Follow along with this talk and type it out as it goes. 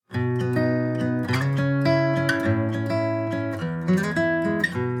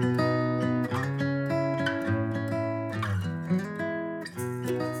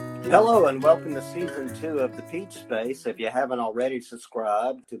Hello and welcome to Season 2 of The Peach Space. If you haven't already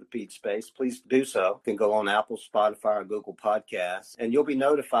subscribed to The Peach Space, please do so. You can go on Apple, Spotify, or Google Podcasts, and you'll be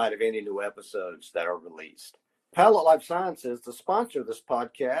notified of any new episodes that are released. Palette Life Sciences is the sponsor of this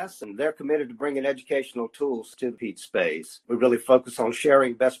podcast, and they're committed to bringing educational tools to the Peach Space. We really focus on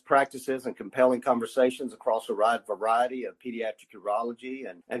sharing best practices and compelling conversations across a wide variety of pediatric urology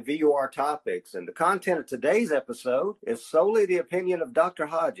and VUR topics. And the content of today's episode is solely the opinion of Dr.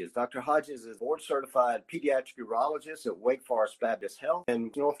 Hodges. Dr. Hodges is a board-certified pediatric urologist at Wake Forest Baptist Health in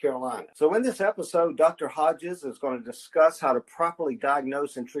North Carolina. So in this episode, Dr. Hodges is going to discuss how to properly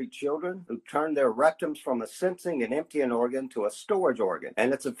diagnose and treat children who turn their rectums from a sensing and emptying organ to a storage organ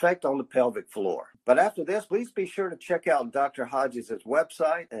and its effect on the pelvic floor. But after this, please be sure to check out Dr. Hodges'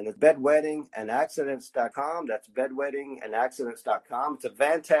 website, and it's bedweddingandaccidents.com. That's bedweddingandaccidents.com. It's a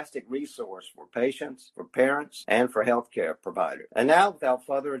fantastic resource for patients, for parents, and for healthcare providers. And now, without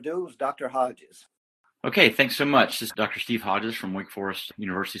further ado, is Dr. Hodges. Okay, thanks so much. This is Dr. Steve Hodges from Wake Forest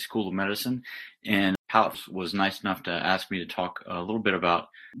University School of Medicine, and Palette was nice enough to ask me to talk a little bit about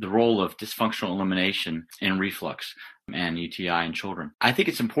the role of dysfunctional elimination in reflux and UTI in children. I think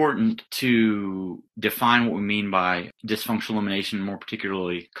it's important to define what we mean by dysfunctional elimination, more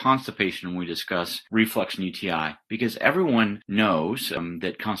particularly constipation, when we discuss reflux and UTI, because everyone knows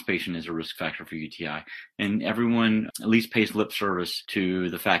that constipation is a risk factor for UTI, and everyone at least pays lip service to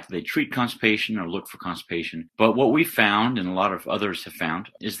the fact that they treat constipation or look for constipation. But what we found, and a lot of others have found,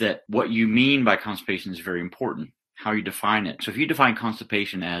 is that what you mean by constipation is very important, how you define it. So if you define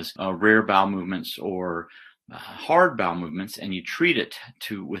constipation as rare bowel movements or hard bowel movements, and you treat it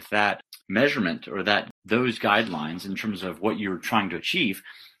with that measurement or those guidelines in terms of what you're trying to achieve,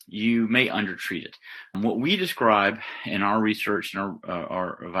 you may undertreat it. And what we describe in our research and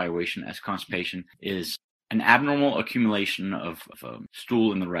our evaluation as constipation is an abnormal accumulation of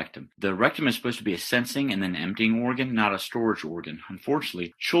stool in the rectum. The rectum is supposed to be a sensing and then emptying organ, not a storage organ.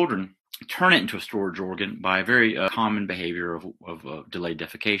 Unfortunately, children turn it into a storage organ by a very common behavior of delayed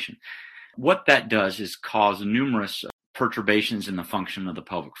defecation. What that does is cause numerous perturbations in the function of the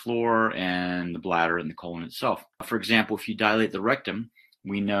pelvic floor and the bladder and the colon itself. For example, if you dilate the rectum,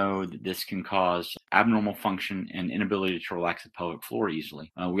 we know that this can cause abnormal function and inability to relax the pelvic floor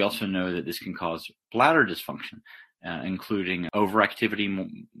easily. We also know that this can cause bladder dysfunction, including overactivity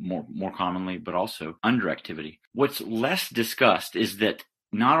more commonly, but also underactivity. What's less discussed is that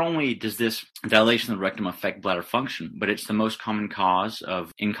not only does this dilation of the rectum affect bladder function, but it's the most common cause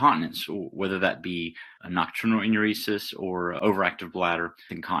of incontinence, whether that be a nocturnal enuresis or overactive bladder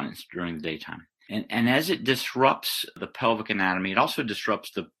incontinence during the daytime. And as it disrupts the pelvic anatomy, it also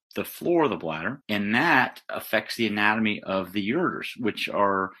disrupts the floor of the bladder, and that affects the anatomy of the ureters, which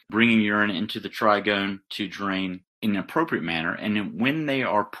are bringing urine into the trigone to drain in an appropriate manner. And when they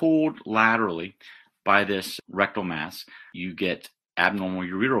are pulled laterally by this rectal mass, you get abnormal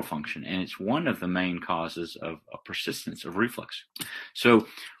ureteral function, and it's one of the main causes of a persistence of reflux. So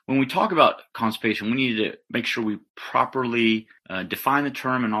when we talk about constipation, we need to make sure we properly define the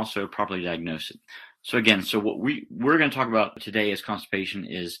term and also properly diagnose it. So again, what we're going to talk about today as constipation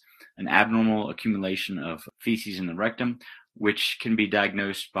is an abnormal accumulation of feces in the rectum, which can be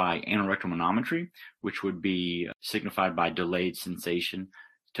diagnosed by anorectal manometry, which would be signified by delayed sensation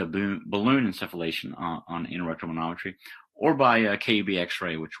to balloon encephalation on anorectal manometry, or by a KUB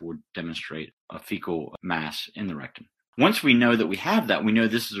X-ray, which would demonstrate a fecal mass in the rectum. Once we know that we have that, we know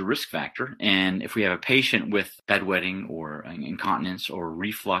this is a risk factor, and if we have a patient with bedwetting or incontinence or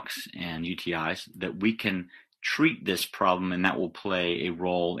reflux and UTIs, that we can treat this problem, and that will play a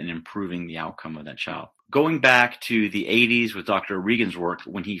role in improving the outcome of that child. Going back to the 80s with Dr. Regan's work,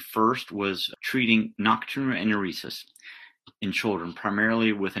 when he first was treating nocturnal enuresis in children,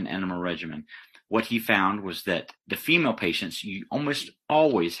 primarily with an enema regimen, what he found was that the female patients almost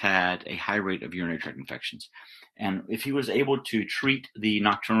always had a high rate of urinary tract infections. And if he was able to treat the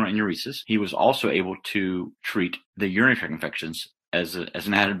nocturnal enuresis, he was also able to treat the urinary tract infections as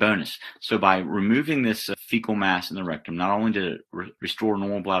an added bonus. So by removing this fecal mass in the rectum, not only did it restore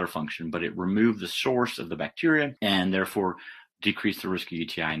normal bladder function, but it removed the source of the bacteria and therefore decreased the risk of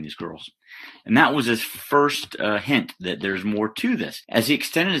UTI in these girls. And that was his first hint that there's more to this. As he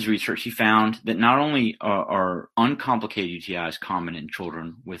extended his research, he found that not only are uncomplicated UTIs common in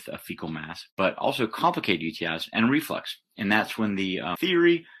children with a fecal mass, but also complicated UTIs and reflux. And that's when the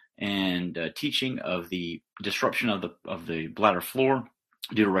theory and teaching of the disruption of the bladder floor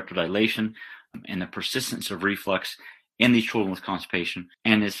due to rectal dilation and the persistence of reflux in these children with constipation,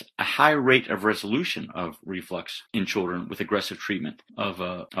 and is a high rate of resolution of reflux in children with aggressive treatment of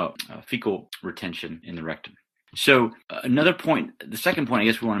fecal retention in the rectum. So another point, the second point I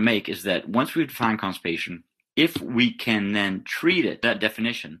guess we want to make is that once we've defined constipation, if we can then treat it, that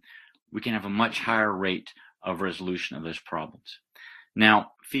definition, we can have a much higher rate of resolution of those problems.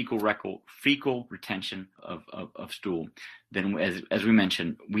 Now, fecal retention of stool, then as we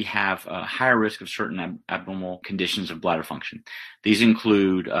mentioned, we have a higher risk of certain abnormal conditions of bladder function. These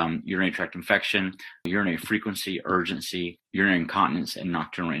include urinary tract infection, urinary frequency, urgency, urinary incontinence, and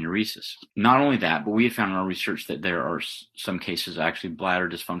nocturnal enuresis. Not only that, but we have found in our research that there are some cases of actually bladder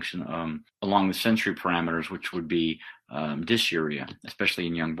dysfunction along the sensory parameters, which would be dysuria, especially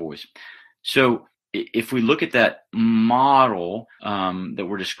in young boys. So if we look at that model that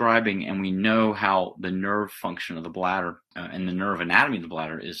we're describing, and we know how the nerve function of the bladder and the nerve anatomy of the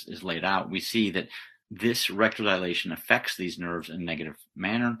bladder is laid out, we see that this rectal dilation affects these nerves in a negative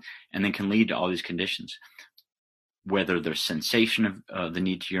manner and then can lead to all these conditions. Whether the sensation of the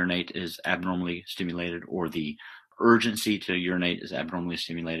need to urinate is abnormally stimulated, or the urgency to urinate is abnormally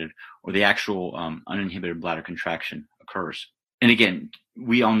stimulated, or the actual uninhibited bladder contraction occurs. And again,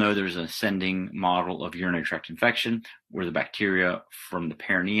 we all know there's an ascending model of urinary tract infection where the bacteria from the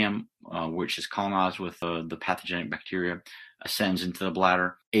perineum, which is colonized with the pathogenic bacteria, ascends into the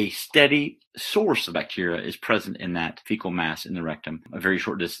bladder. A steady source of bacteria is present in that fecal mass in the rectum, a very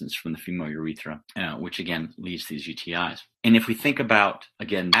short distance from the female urethra, which again leads to these UTIs. And if we think about,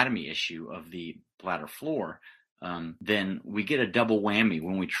 again, the anatomy issue of the bladder floor, then we get a double whammy.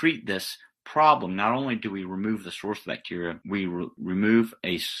 When we treat this problem, not only do we remove the source of bacteria, we remove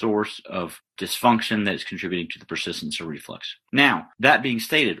a source of dysfunction that is contributing to the persistence of reflux. Now, that being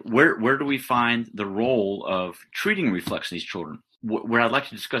stated, where do we find the role of treating reflux in these children? Where I'd like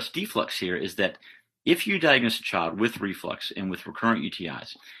to discuss deflux here is that if you diagnose a child with reflux and with recurrent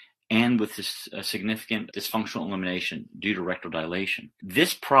UTIs, and with this significant dysfunctional elimination due to rectal dilation,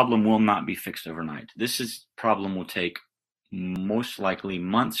 this problem will not be fixed overnight. This problem will take most likely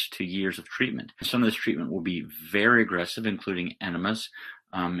months to years of treatment. Some of this treatment will be very aggressive, including enemas.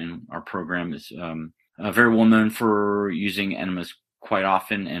 And our program is very well known for using enemas quite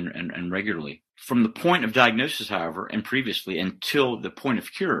often and regularly. From the point of diagnosis, however, and previously until the point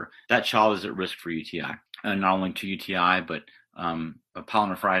of cure, that child is at risk for UTI, not only to UTI, but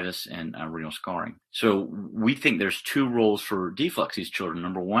pyelonephritis and renal scarring. So we think there's two roles for deflux these children.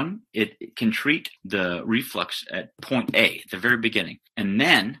 Number one, it can treat the reflux at point A, at the very beginning, and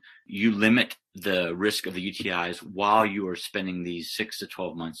then you limit the risk of the UTIs while you are spending these 6 to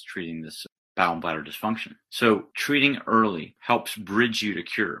 12 months treating this bowel and bladder dysfunction. So treating early helps bridge you to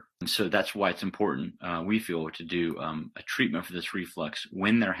cure. And so that's why it's important, we feel, to do a treatment for this reflux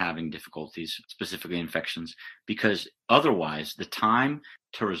when they're having difficulties, specifically infections, because otherwise the time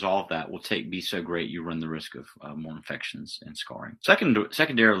to resolve that will be so great you run the risk of more infections and scarring.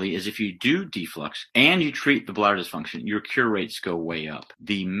 Secondarily is if you do deflux and you treat the bladder dysfunction, your cure rates go way up.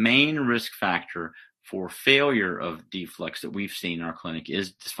 The main risk factor for failure of deflux that we've seen in our clinic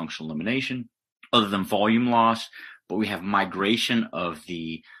is dysfunctional elimination, other than volume loss, but we have migration of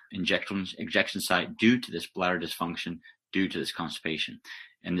the ejection site due to this bladder dysfunction, due to this constipation,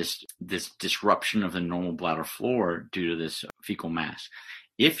 and this disruption of the normal bladder floor due to this fecal mass.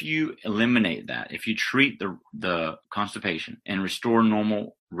 If you eliminate that, if you treat the constipation and restore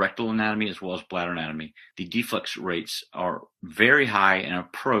normal rectal anatomy as well as bladder anatomy, the deflux rates are very high and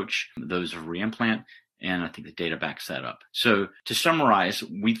approach those of reimplant, and I think the data backs that up. So to summarize,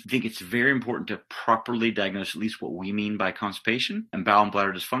 we think it's very important to properly diagnose at least what we mean by constipation and bowel and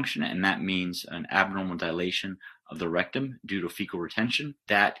bladder dysfunction, and that means an abnormal dilation of the rectum due to fecal retention.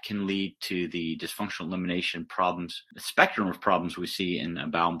 That can lead to the dysfunctional elimination problems, the spectrum of problems we see in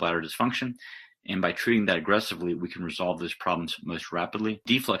bowel and bladder dysfunction. And by treating that aggressively, we can resolve those problems most rapidly.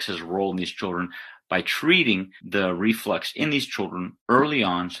 Deflux has a role in these children by treating the reflux in these children early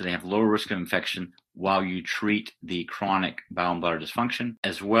on so they have lower risk of infection while you treat the chronic bowel and bladder dysfunction,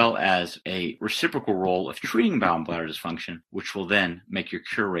 as well as a reciprocal role of treating bowel and bladder dysfunction, which will then make your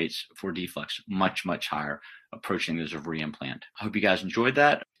cure rates for deflux much, much higher, approaching those of reimplant. I hope you guys enjoyed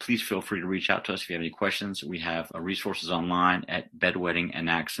that. Please feel free to reach out to us if you have any questions. We have resources online at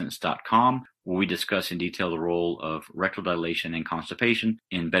bedwettingandaccidents.com, where we discuss in detail the role of rectal dilation and constipation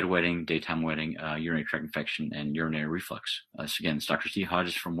in bedwetting, daytime wetting, urinary tract infection, and urinary reflux. Again, it's Dr. Steve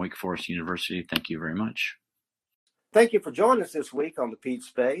Hodges from Wake Forest University. Thank you very much. Thank you for joining us this week on the Peds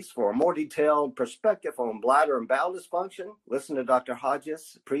Space. For a more detailed perspective on bladder and bowel dysfunction, listen to Dr.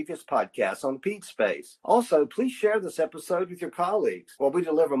 Hodges' previous podcasts on the Peds Space. Also, please share this episode with your colleagues while we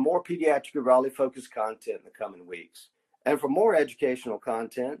deliver more pediatric urology-focused content in the coming weeks. And for more educational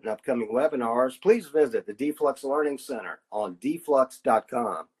content and upcoming webinars, please visit the Deflux Learning Center on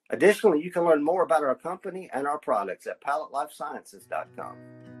deflux.com. Additionally, you can learn more about our company and our products at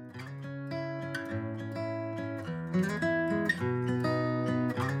palatlifesciences.com.